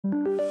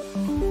Hello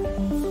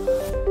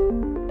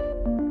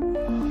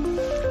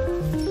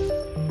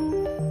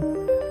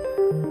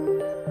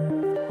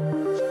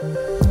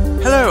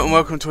and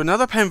welcome to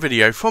another pen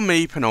video from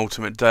me,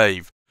 Penultimate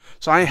Dave.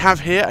 So I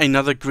have here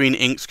another green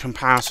inks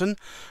comparison,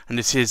 and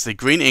this is the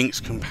green inks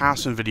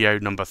comparison video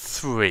number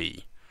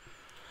 3.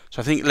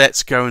 So I think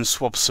let's go and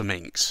swap some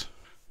inks.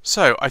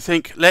 So I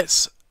think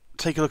let's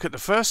take a look at the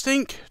first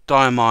ink,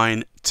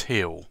 Diamine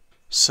Teal.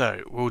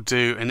 So we'll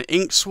do an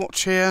ink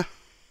swatch here.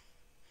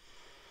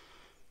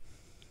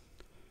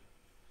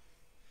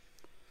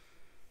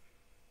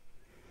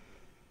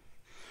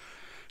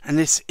 And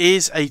this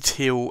is a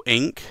teal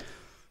ink.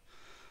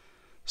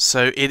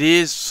 So it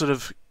is sort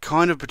of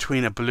kind of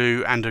between a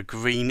blue and a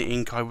green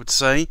ink, I would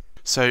say.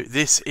 So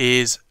this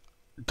is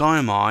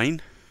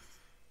Diamine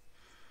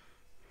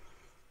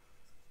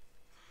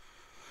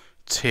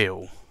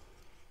Teal.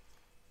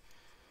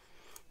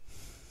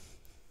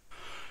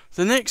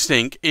 The next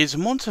ink is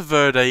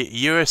Monteverde,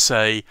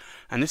 USA,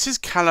 and this is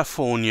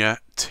California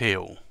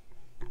Teal.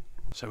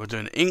 So we'll do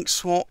an ink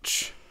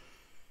swatch.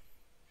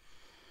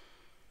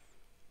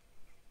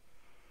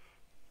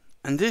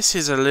 And this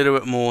is a little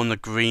bit more on the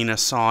greener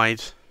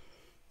side.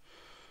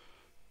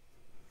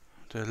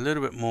 Do a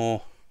little bit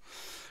more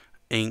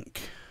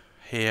ink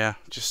here,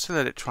 just to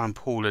let it try and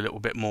pull a little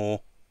bit more.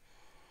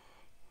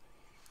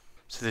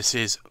 So this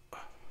is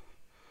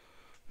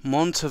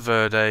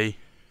Monteverde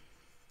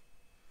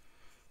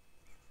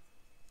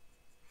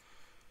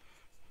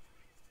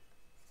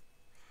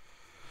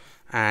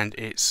and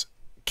it's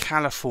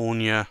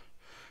California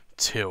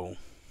Teal.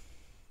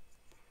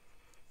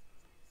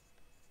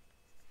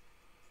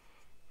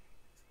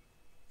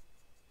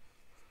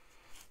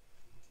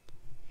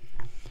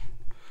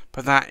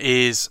 But that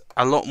is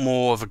a lot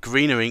more of a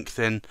greener ink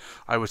than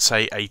I would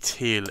say a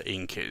teal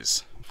ink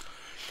is.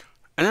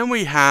 And then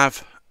we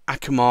have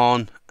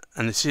Akkerman,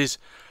 and this is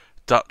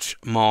Dutch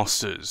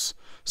Masters.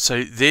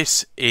 So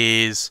this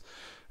is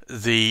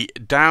the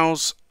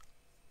Dow's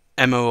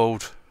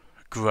Emerald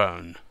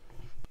Groen.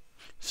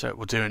 So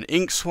we'll do an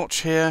ink swatch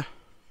here.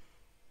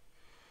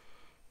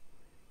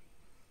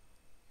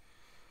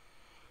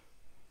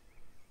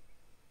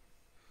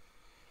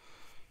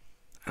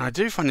 I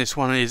do find this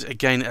one is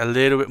again a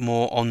little bit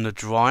more on the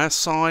drier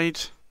side,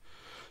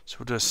 so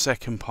we'll do a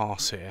second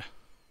pass here.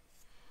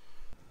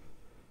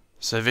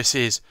 So this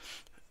is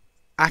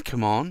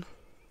Akkerman,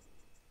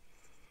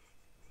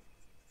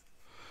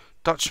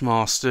 Dutch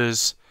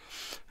Masters,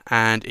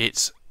 and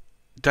it's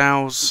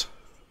Dow's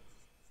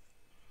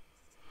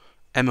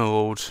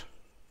Emerald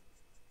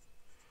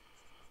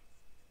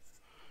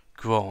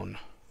Groen.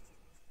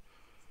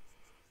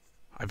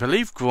 I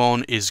believe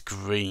Groen is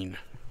green.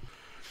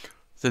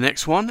 The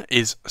next one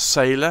is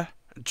Sailor,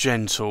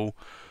 Jentle,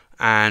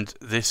 and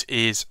this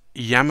is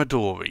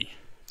Yamadori.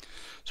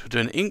 So we'll do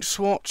an ink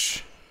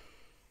swatch.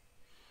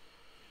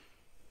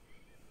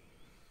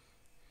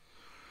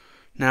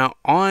 Now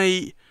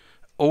I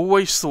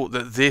always thought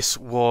that this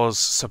was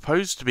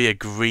supposed to be a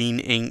green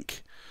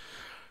ink,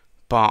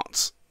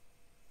 but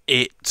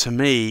it to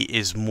me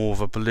is more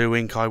of a blue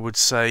ink, I would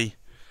say.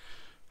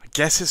 I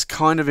guess it's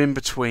kind of in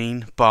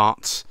between,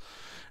 but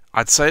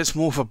I'd say it's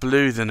more of a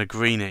blue than a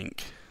green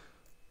ink.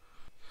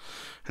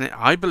 And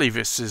I believe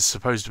this is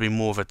supposed to be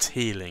more of a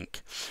teal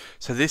ink.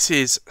 So this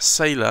is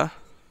Sailor,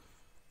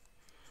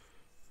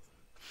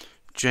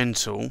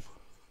 Jentle,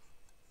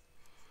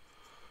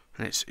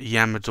 and it's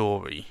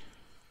Yamadori.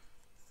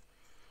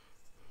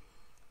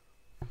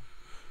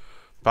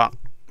 But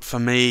for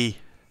me,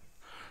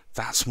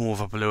 that's more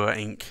of a bluer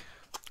ink.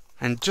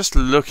 And just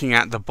looking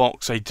at the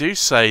box, they do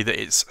say that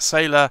it's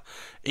Sailor,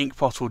 ink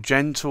bottle,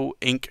 Jentle,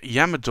 ink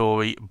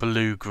Yamadori,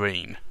 blue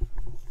green.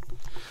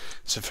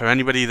 So for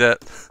anybody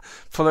that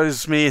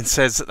follows me and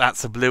says that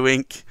that's a blue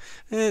ink,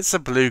 it's a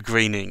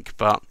blue-green ink,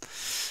 but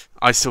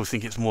I still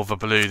think it's more of a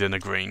blue than a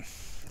green.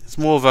 It's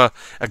more of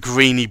a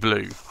greeny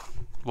blue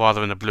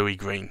rather than a bluey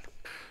green.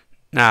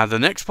 Now the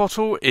next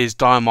bottle is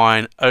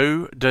Diamine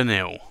Eau de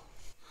Nil.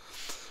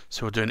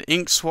 So we'll do an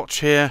ink swatch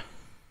here.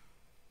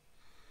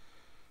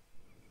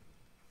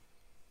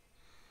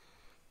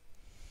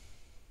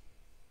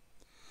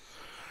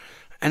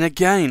 And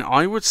again,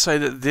 I would say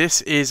that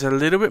this is a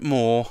little bit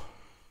more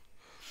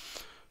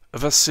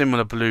of a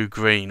similar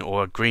blue-green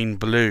or a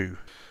green-blue.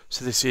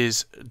 So this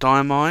is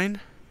Diamine.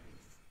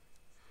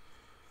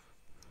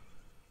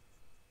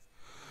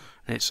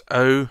 And it's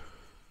Eau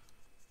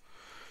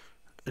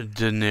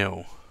de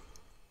Nil.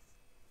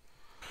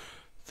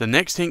 The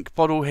next ink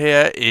bottle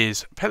here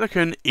is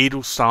Pelikan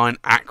Edelstein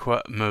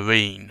Aqua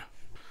Marine.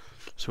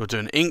 So we'll do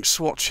an ink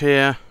swatch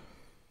here.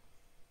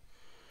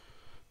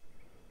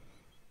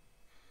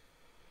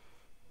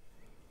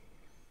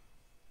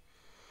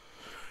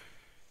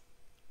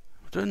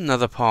 Do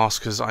another pass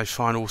because I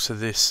find also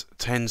this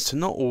tends to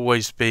not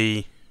always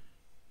be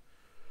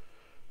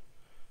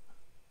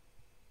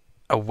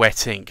a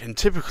wet ink, and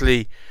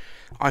typically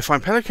I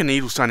find Pelikan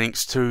Edelstein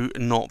inks to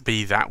not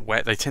be that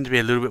wet. They tend to be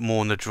a little bit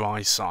more on the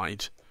dry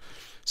side.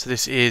 So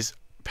this is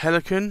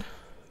Pelikan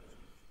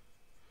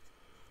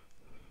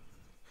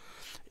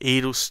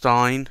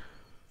Edelstein,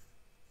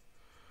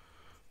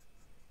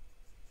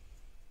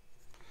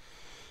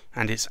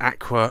 and it's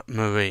Aqua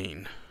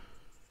Marine.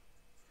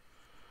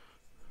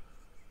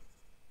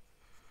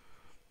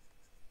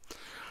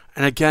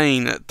 And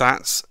again,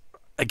 that's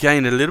a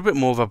little bit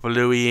more of a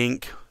bluey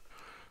ink.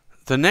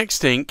 The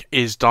next ink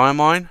is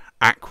Diamine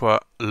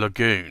Aqua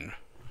Lagoon.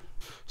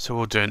 So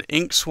we'll do an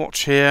ink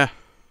swatch here.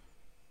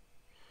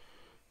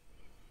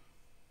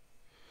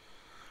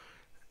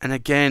 And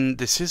again,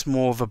 this is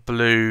more of a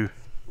blue,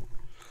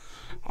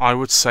 I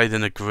would say,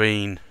 than a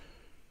green.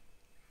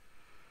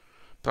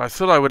 But I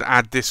thought I would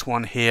add this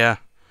one here.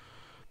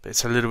 But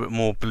it's a little bit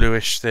more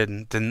bluish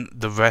than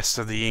the rest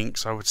of the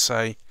inks, I would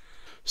say.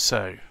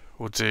 So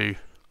we'll do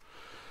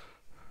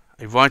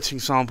a writing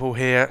sample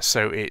here.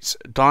 So it's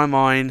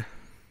Diamine,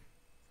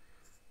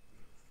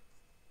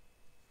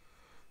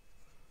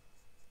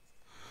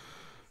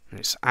 and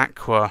it's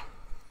Aqua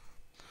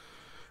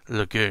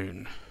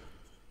Lagoon.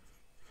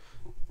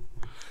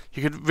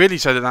 You could really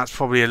say that that's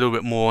probably a little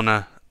bit more on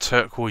a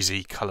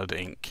turquoisey coloured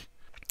ink.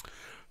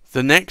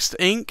 The next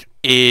ink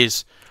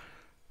is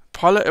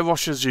Pilot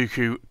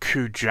Iroshizuku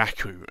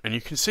Ku-Jaku, and you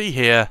can see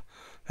here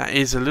that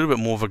is a little bit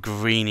more of a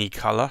greeny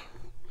colour,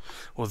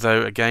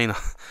 although again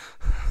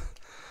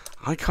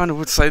I kind of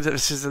would say that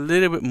this is a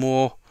little bit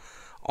more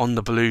on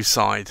the blue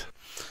side.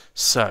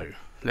 So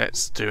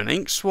let's do an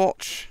ink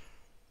swatch.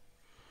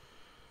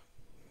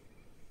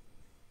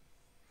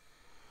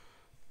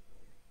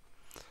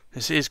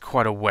 This is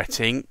quite a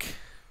wet ink,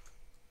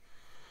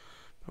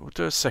 but we'll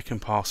do a second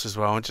pass as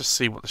well and just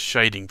see what the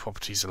shading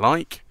properties are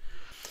like.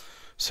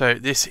 So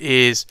this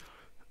is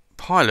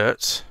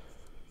Pilot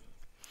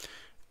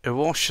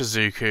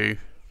Iroshizuku,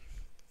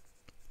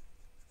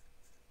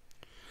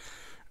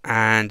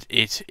 and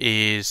it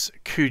is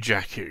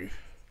Ku-Jaku.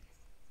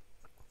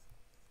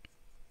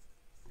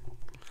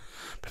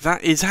 But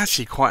that is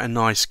actually quite a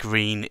nice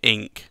green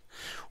ink,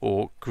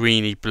 or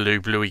greeny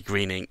blue, bluey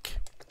green ink.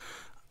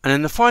 And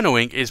then the final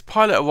ink is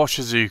Pilot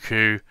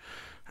Iroshizuku,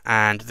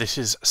 and this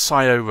is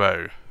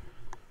Syo-Ro.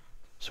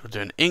 So we'll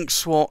do an ink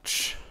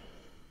swatch.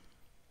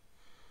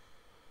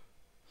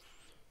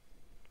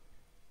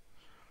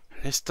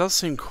 And this does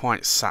seem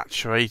quite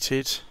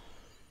saturated.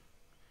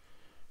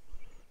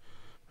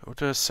 But we'll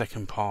do a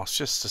second pass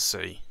just to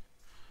see.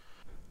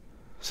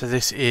 So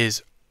this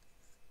is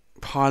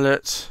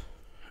Pilot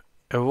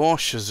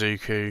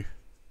Iroshizuku,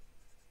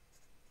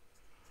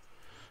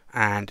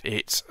 and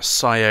it's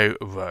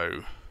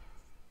Syo-Ro.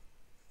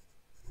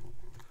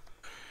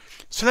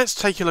 So let's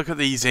take a look at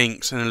these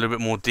inks in a little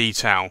bit more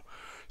detail.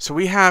 So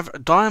we have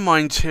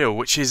Diamine Teal,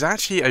 which is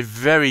actually a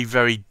very,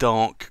 very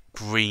dark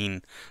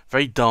green,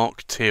 very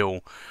dark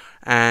teal.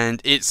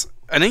 And it's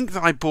an ink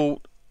that I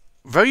bought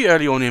very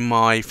early on in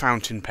my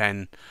fountain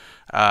pen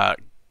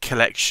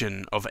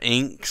collection of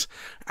inks.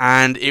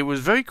 And it was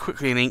very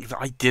quickly an ink that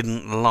I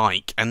didn't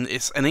like. And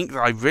it's an ink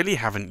that I really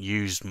haven't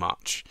used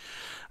much.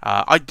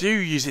 I do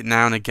use it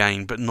now and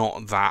again, but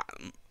not that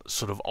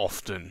sort of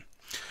often.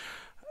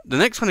 The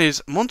next one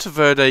is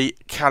Monteverde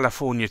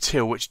California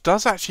Teal, which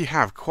does actually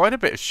have quite a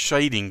bit of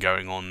shading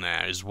going on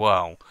there as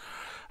well.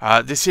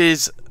 This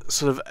is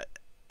sort of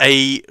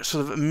a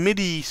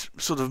midi,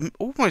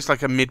 almost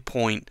like a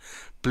midpoint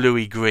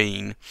bluey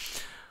green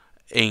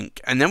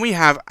ink. And then we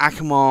have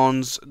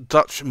Akkerman's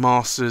Dutch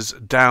Masters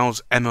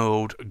Dow's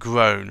Emerald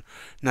Groen.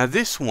 Now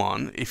this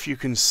one, if you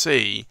can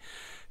see,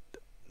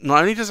 not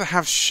only does it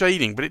have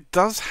shading, but it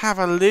does have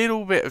a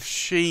little bit of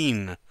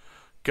sheen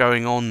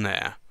going on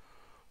there.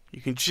 You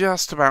can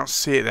just about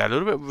see it there, a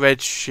little bit of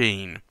red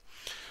sheen.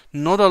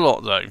 Not a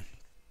lot though.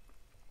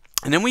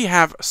 And then we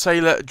have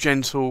Sailor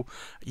Jentle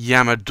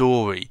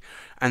Yamadori.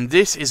 And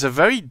this is a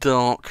very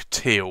dark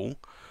teal,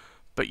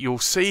 but you'll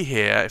see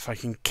here, if I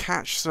can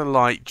catch the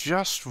light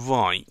just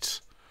right,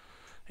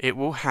 it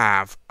will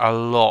have a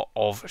lot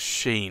of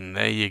sheen.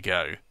 There you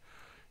go.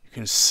 You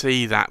can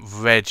see that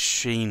red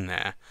sheen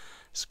there.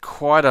 It's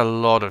quite a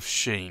lot of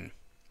sheen.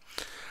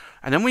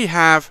 And then we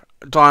have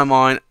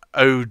Diamine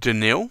Eau de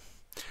Nil.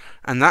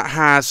 And that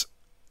has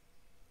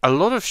a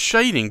lot of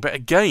shading, but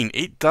again,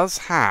 it does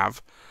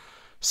have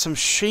some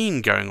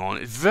sheen going on.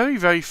 It's very,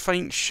 very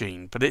faint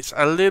sheen, but it's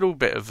a little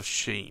bit of a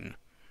sheen.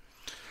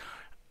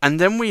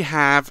 And then we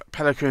have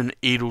Pelikan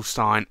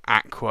Edelstein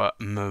Aqua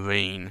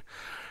Marine.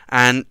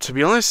 And to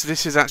be honest,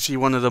 this is actually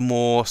one of the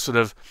more sort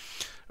of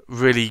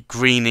really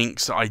green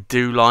inks that I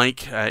do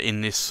like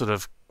in this sort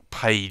of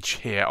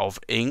page here of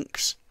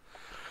inks.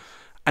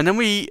 And then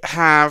we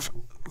have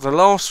the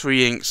last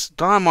three inks,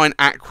 Diamine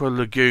Aqua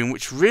Lagoon,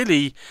 which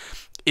really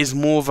is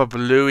more of a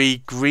bluey,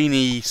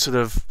 greeny sort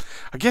of,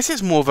 I guess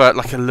it's more of a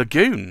like a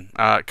lagoon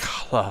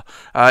colour.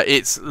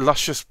 It's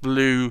luscious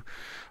blue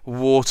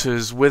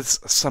waters with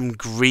some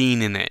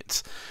green in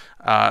it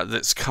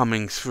that's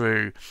coming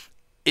through.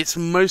 It's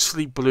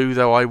mostly blue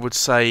though, I would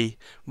say,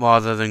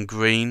 rather than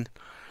green.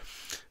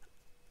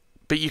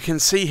 But you can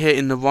see here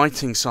in the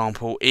writing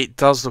sample, it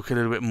does look a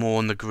little bit more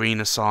on the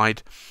greener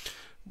side.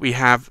 We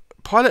have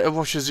Pilot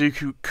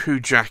Iroshizuku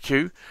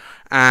Ku-Jaku,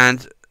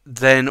 and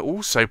then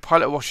also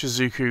Pilot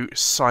Iroshizuku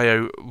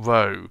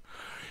Syo-Ro.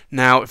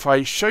 Now, if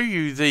I show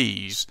you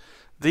these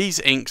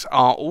inks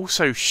are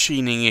also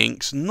sheening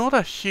inks, not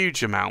a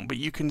huge amount, but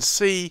you can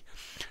see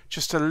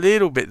just a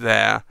little bit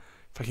there.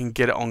 If I can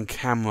get it on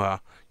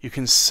camera, you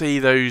can see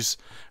those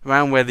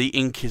around where the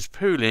ink is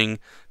pooling,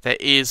 there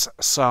is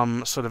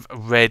some sort of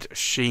red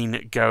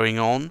sheen going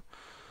on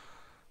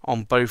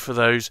both of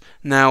those.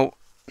 Now,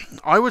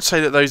 I would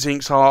say that those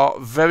inks are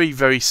very,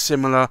 very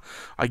similar.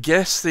 I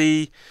guess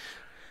the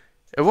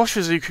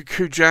Iroshizuku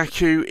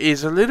Ku-Jaku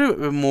is a little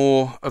bit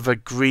more of a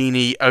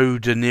greeny Eau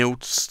de Nil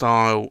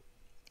style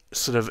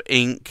sort of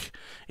ink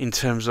in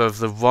terms of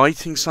the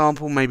writing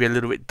sample, maybe a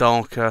little bit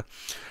darker.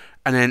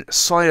 And then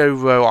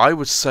Syo-Ro, I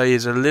would say,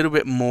 is a little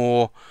bit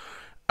more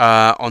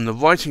on the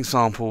writing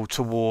sample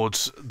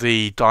towards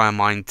the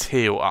Diamine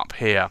Teal up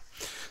here.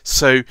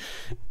 So,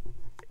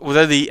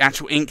 although the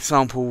actual ink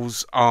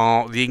samples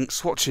are, the ink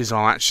swatches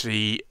are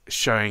actually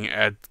showing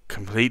a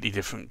completely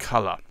different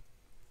colour.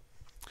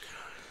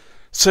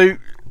 So,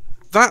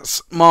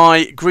 that's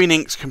my green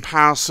inks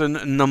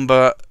comparison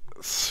number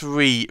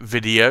 3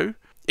 video.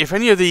 If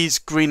any of these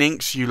green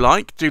inks you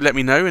like, do let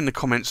me know in the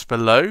comments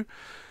below.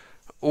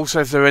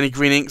 Also, if there are any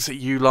green inks that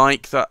you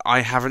like that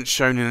I haven't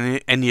shown in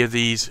any of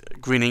these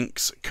green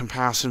inks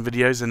comparison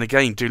videos, then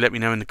again, do let me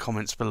know in the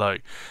comments below,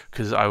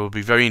 because I will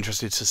be very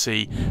interested to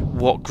see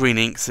what green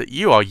inks that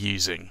you are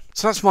using.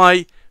 So that's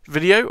my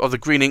video of the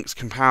green inks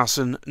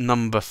comparison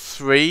number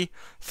 3.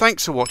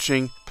 Thanks for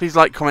watching. Please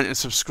like, comment and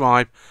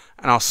subscribe,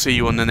 and I'll see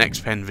you on the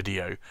next pen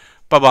video.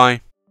 Bye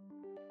bye.